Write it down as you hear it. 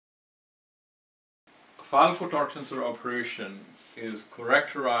Falco torque sensor operation is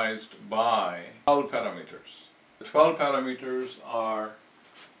characterized by 12 parameters. The 12 parameters are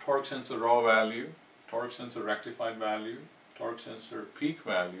torque sensor raw value, torque sensor rectified value, torque sensor peak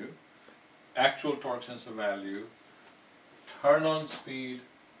value, actual torque sensor value, turn on speed,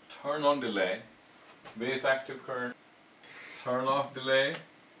 turn on delay, base active current, turn off delay,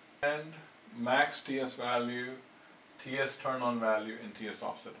 and max TS value, TS turn on value, and TS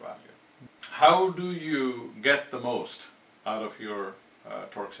offset value. How do you get the most out of your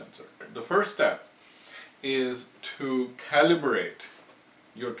torque sensor? The first step is to calibrate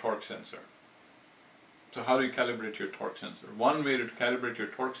your torque sensor. So how do you calibrate your torque sensor? One way to calibrate your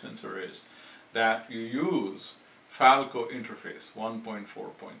torque sensor is that you use Falco interface 1.4.3,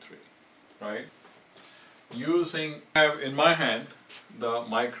 right? I have in my hand the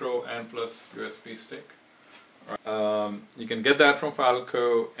micro and plus USB stick. You can get that from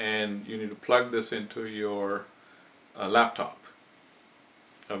Falco, and you need to plug this into your laptop,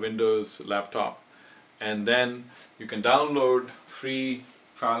 a Windows laptop, and then you can download free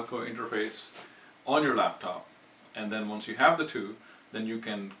Falco interface on your laptop, and then once you have the two, then you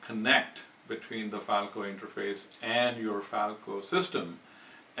can connect between the Falco interface and your Falco system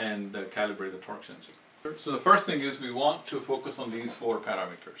and calibrate the torque sensor. So the first thing is we want to focus on these 4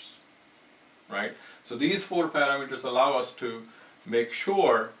 parameters, right? So these 4 parameters allow us to make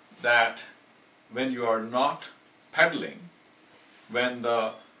sure that when you are not pedaling, when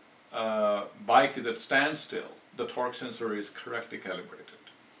the bike is at standstill, the torque sensor is correctly calibrated,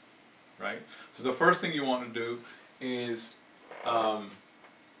 right? So the first thing you want to do is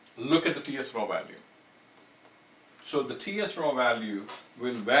look at the TS raw value. So the TS raw value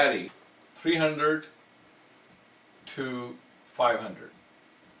will vary 300 to 500,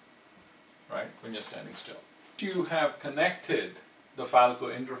 right, when you're standing still. If you have connected the Falco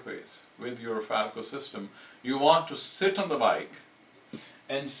interface with your Falco system, you want to sit on the bike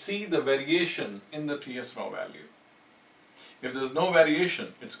and see the variation in the TS raw value. If there's no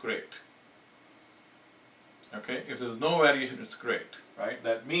variation, it's great. Okay, if there's no variation, it's great, right?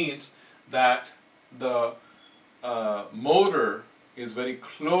 That means that the motor is very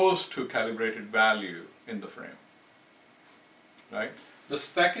close to calibrated value in the frame, right? The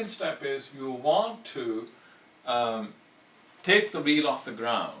second step is you want to take the wheel off the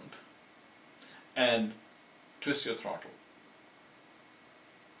ground and twist your throttle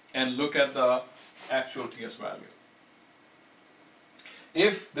and look at the actual TS value.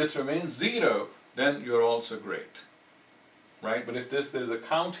 If this remains 0, then you're also great, right? But if there's a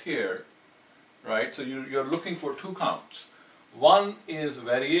count here, right, so you're looking for 2 counts. One is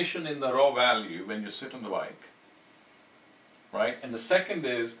variation in the raw value when you sit on the bike, right? And the second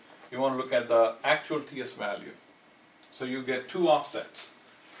is you want to look at the actual TS value. So you get 2 offsets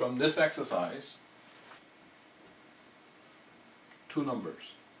from this exercise, 2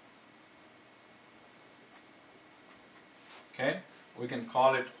 numbers. Okay, we can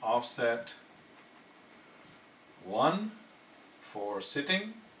call it offset 1 for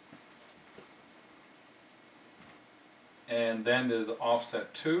sitting, and then there's the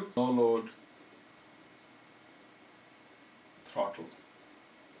offset 2, no load throttle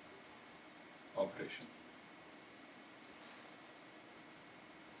operation.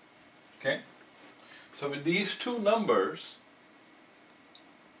 Okay, so with these two numbers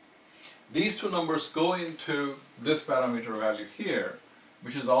go into this parameter value here,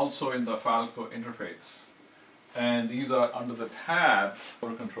 which is also in the Falco interface, and these are under the tab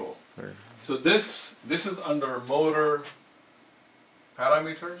motor control. Right. So this is under motor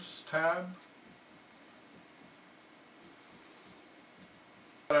parameters tab.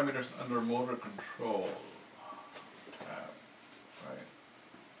 Parameters under motor control tab,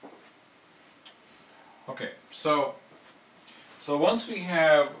 right? Okay, so once we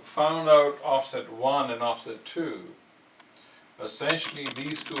have found out offset 1 and offset 2, essentially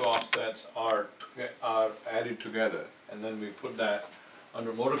these 2 offsets are added together, and then we put that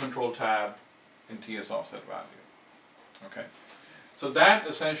under motor control tab in TS offset value. Okay, so that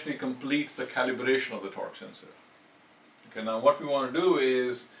essentially completes the calibration of the torque sensor. Okay, now what we want to do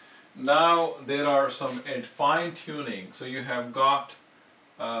is, now there are some fine tuning. So you have got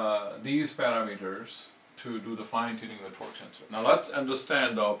these parameters to do the fine tuning of the torque sensor. Now let's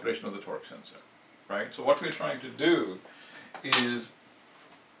understand the operation of the torque sensor, right? So what we're trying to do is,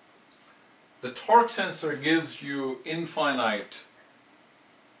 the torque sensor gives you infinite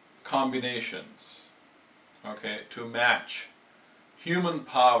combinations, okay, to match human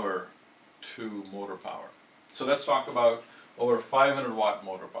power to motor power. So let's talk about over 500 watt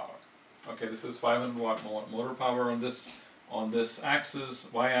motor power. Okay, this is 500 watt motor power on on this axis,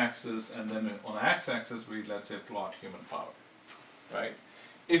 y-axis, and then on x-axis we, let's say, plot human power, right?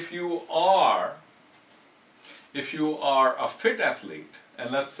 If you are a fit athlete,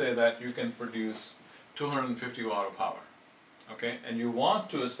 and let's say that you can produce 250 watt of power, okay, and you want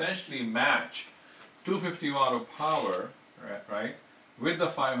to essentially match 250 watt of power, right, with the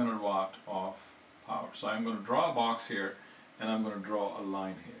 500 watt of power. So I'm going to draw a box here, and I'm going to draw a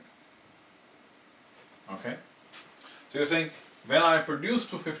line here, okay? So you're saying, when I produce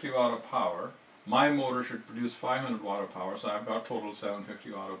 250 watt of power, my motor should produce 500 watt of power, so I've got total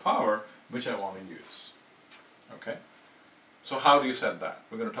 750 watt of power, which I want to use, okay? So how do you set that?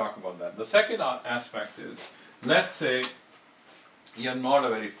 We're going to talk about that. The second aspect is, let's say you're not a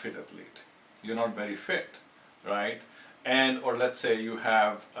very fit athlete. You're not very fit, right? And, or let's say you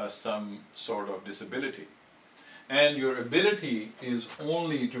have some sort of disability. And your ability is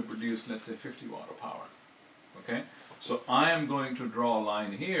only to produce, let's say, 50 watt of power, okay? So I am going to draw a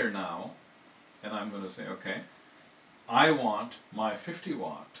line here now, and I'm going to say, okay, I want my 50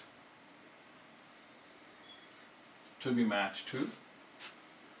 watt to be matched to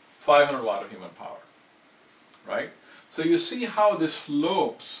 500 watt of human power, right? So you see how the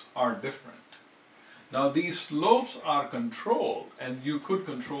slopes are different. Now these slopes are controlled, and you could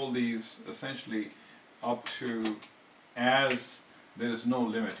control these essentially up to, as there is no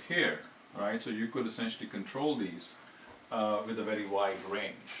limit here, right? So you could essentially control these with a very wide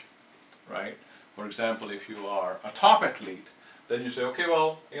range, right? For example, if you are a top athlete, then you say, okay,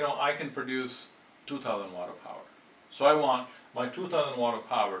 well, you know, I can produce 2,000 watt of power. So I want my 2,000 watt of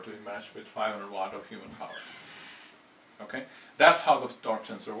power to be matched with 500 watt of human power. Okay? That's how the torque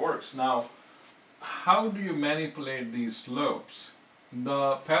sensor works. Now, how do you manipulate these slopes?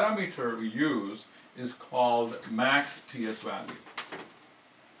 The parameter we use is called max TS value.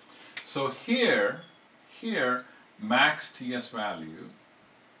 So here, max TS value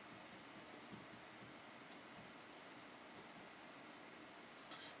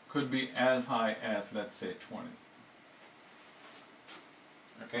could be as high as, let's say, 20.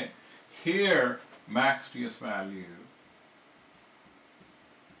 Okay? Here, max TS value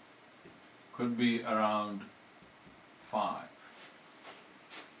could be around 5.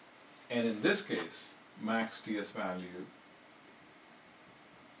 And in this case, max TS value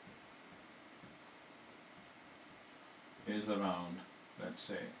is around, let's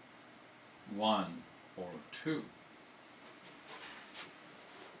say, 1 or 2.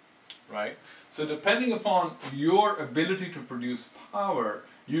 Right? So depending upon your ability to produce power,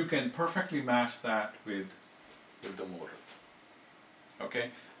 you can perfectly match that with the motor.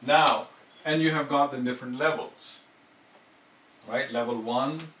 Okay? Now, and you have got the different levels. Right? Level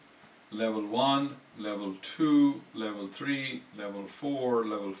 1, level 1, level 2, level 3, level 4,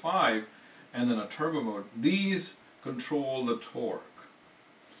 level 5, and then a turbo mode. These control the torque.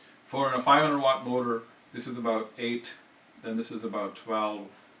 For a 500 watt motor, this is about 8, then this is about 12,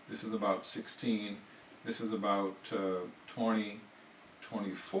 this is about 16, this is about 20,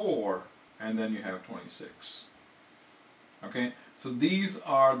 24, and then you have 26. Okay, so these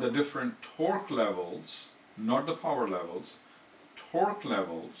are the different torque levels, not the power levels, torque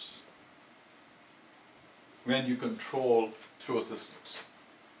levels when you control through systems.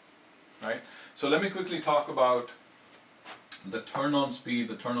 Right? So let me quickly talk about the turn on speed,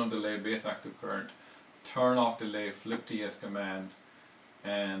 the turn on delay, base active current, turn off delay, flip TS command,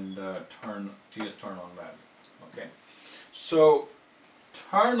 and TS turn on value. Okay, so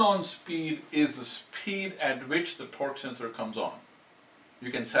turn on speed is the speed at which the torque sensor comes on.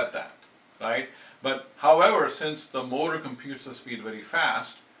 You can set that, right? But however, since the motor computes the speed very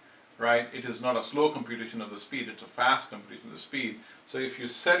fast, right, it is not a slow computation of the speed, it's a fast computation of the speed. So if you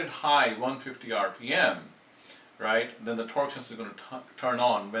set it high, 150 RPM, right, then the torque sensor is going to turn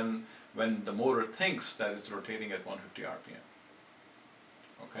on when the motor thinks that it's rotating at 150 RPM.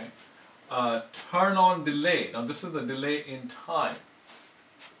 Okay, turn on delay. Now this is the delay in time.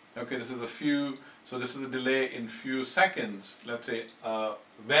 Okay, this is this is a delay in few seconds. Let's say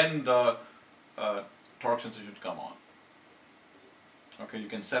when the torque sensor should come on. Okay, you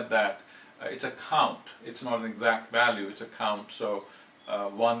can set that. It's a count. It's not an exact value. It's a count. So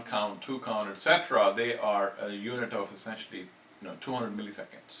 1 count, 2 count, etc. They are a unit of essentially 200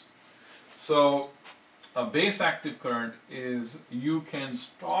 milliseconds. So a base active current is you can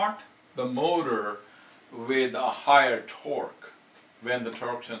start the motor with a higher torque when the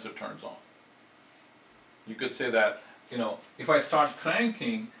torque sensor turns on. You could say that, if I start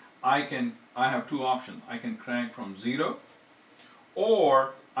cranking, I have two options. I can crank from 0,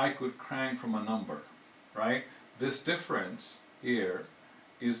 or I could crank from a number, right? This difference here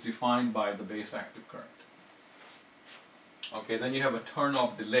is defined by the base active current. Okay, then you have a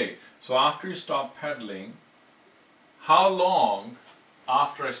turn-off delay. So after you stop pedaling, how long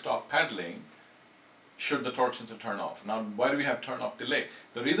after I stop pedaling should the torque sensor turn off? Now, why do we have turn-off delay?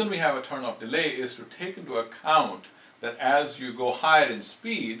 The reason we have a turn-off delay is to take into account that as you go higher in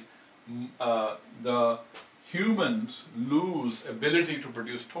speed, the humans lose ability to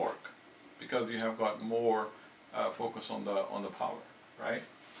produce torque because you have got more focus on the power, right?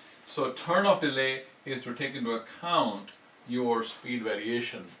 So turn-off delay is to take into account your speed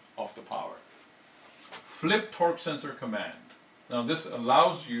variation of the power. Flip torque sensor command. Now this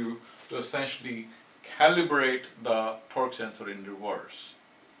allows you to essentially calibrate the torque sensor in reverse.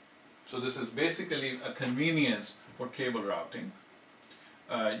 So this is basically a convenience for cable routing.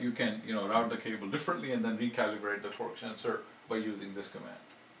 You can route the cable differently and then recalibrate the torque sensor by using this command.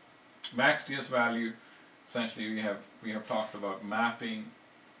 Max TS value, essentially we have talked about mapping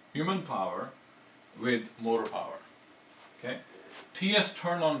human power with motor power. Okay, TS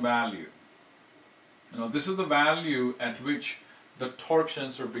turn on value. This is the value at which the torque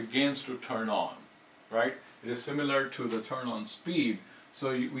sensor begins to turn on, right? It is similar to the turn on speed.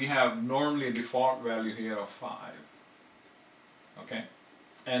 So we have normally a default value here of 5. Okay,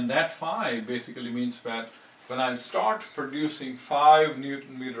 and that 5 basically means that when I start producing 5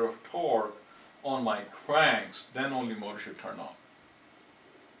 Newton meter of torque on my cranks, then only motor should turn on.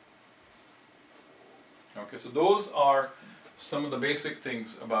 Okay, so those are some of the basic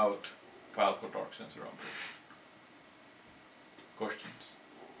things about Falco torque sensor operation. Questions?